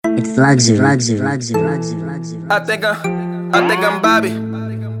It's luxury. I think I'm Bobby.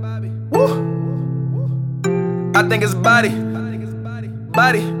 Woo. I think it's body.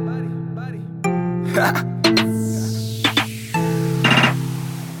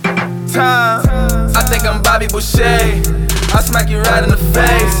 Time. I think I'm Bobby Boucher. I smack you right in the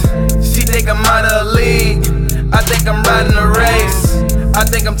face. She think I'm out of the league. I think I'm riding a race. I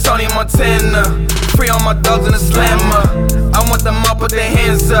think I'm Tony Montana. Free on my dogs in the slammer. I want them all put their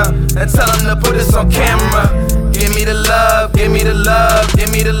hands up and tell them to put this on camera. Give me the love, give me the love, give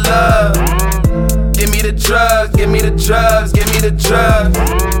me the love. Give me the drugs, give me the drugs, give me the drugs.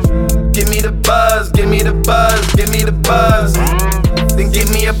 Give me the buzz, give me the buzz, give me the buzz. Then give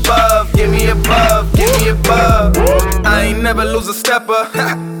me above, give me above, give me above. I ain't never lose a stepper.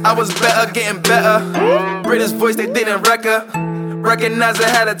 I was better, getting better. British voice, they didn't recognize I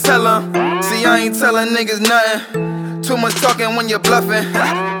had to tell them. See, I ain't telling niggas nothing. Too much talking when you're bluffing.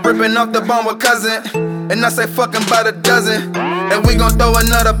 Ripping off the bomb with cousin. And I say fucking by the dozen. And we gon' throw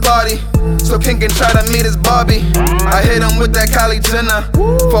another party. So King can try to meet his Barbie. I hit him with that Kylie Jenner.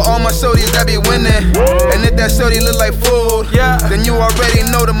 For all my shorties that be winning. And if that shorty look like food, then you already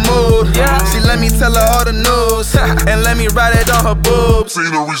know the mood. She let me tell her all the news. And let me ride it on her boobs.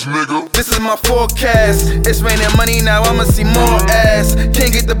 This is my forecast. It's raining money now, I'ma see more ass.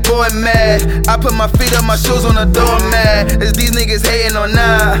 Can't get the boy mad. I put my feet up, my shoes on the doormat. Is these niggas hating or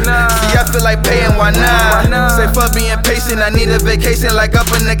not? See, I feel like paying, why not? Say fuck being patient, I need a vacation like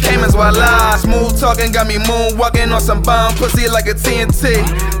up in the Caymans, voila. Smooth talking got me moonwalking on some bomb pussy like a TNT.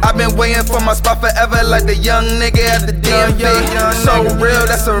 I've been waiting for my spot forever like the young nigga at the DMV. So real,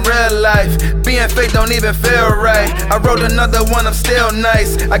 that's a real life. Being fake don't even feel right. I wrote another one, I'm still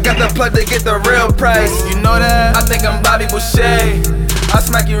nice. I got the plug to get the real price. You know that? I think I'm Bobby Boucher. I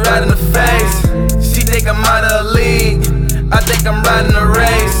smack you right in the face. She think I'm out of the league. I think I'm riding a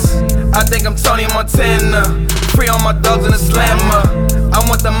race. I think I'm Tony Montana. Free on my dogs in the slammer. I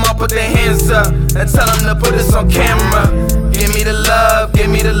want them all put their hands up and tell them to put this on camera. Give me the love, give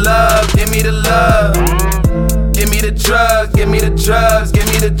me the love, give me the love. Give me the drugs, give me the drugs, give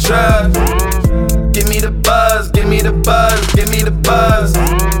me the drugs. Give me the buzz, give me the buzz, give me the buzz.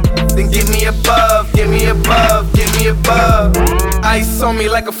 Then give me above, give me above, give me above. Ice on me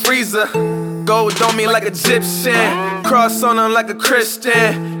like a freezer. Gold on me like Egyptian. Cross on them like a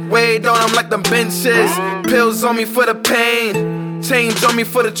Christian. Weight on them like them benches. Pills on me for the pain. Change on me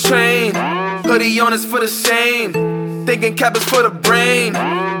for the train. Hoodie on us for the shame. Thinking cap is for the brain.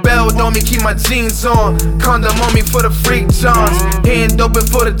 Belt on me, keep my jeans on. Condom on me for the freak johns. Hand open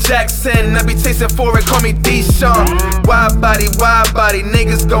for the Jackson. I be chasing for it, call me D-Sean. Wide body,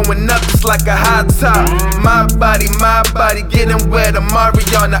 niggas going up just like a hot top. My body, getting wet. Amari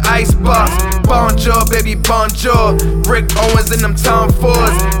on the icebox. Bonjour, baby, bonjour. Rick Owens in them Tom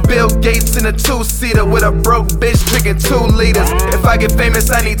Fords. Bill Gates in a two-seater with a broke bitch drinking 2 liters. If I get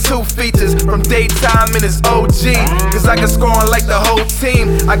famous, I need 2 features. From daytime and it's OG. Cause I can score on like the whole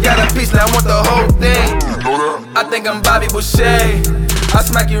team. I got a piece, now I want the whole thing. I think I'm Bobby Boucher. I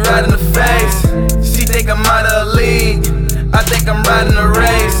smack you right in the face. She think I'm out of the league. I think I'm riding a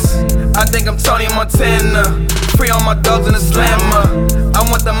race. I think I'm Tony Montana. Free on my dogs in the slammer. I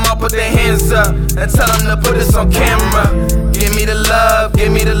want them all put their hands up and tell them to put this on camera. Give me the love,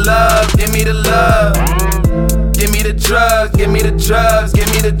 give me the love, give me the love. Give me the drugs, give me the drugs, give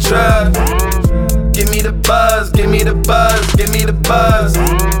me the drugs. Give me the buzz, give me the buzz, give me the buzz.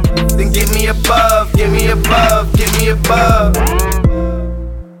 Then give me above, give me above, give me above.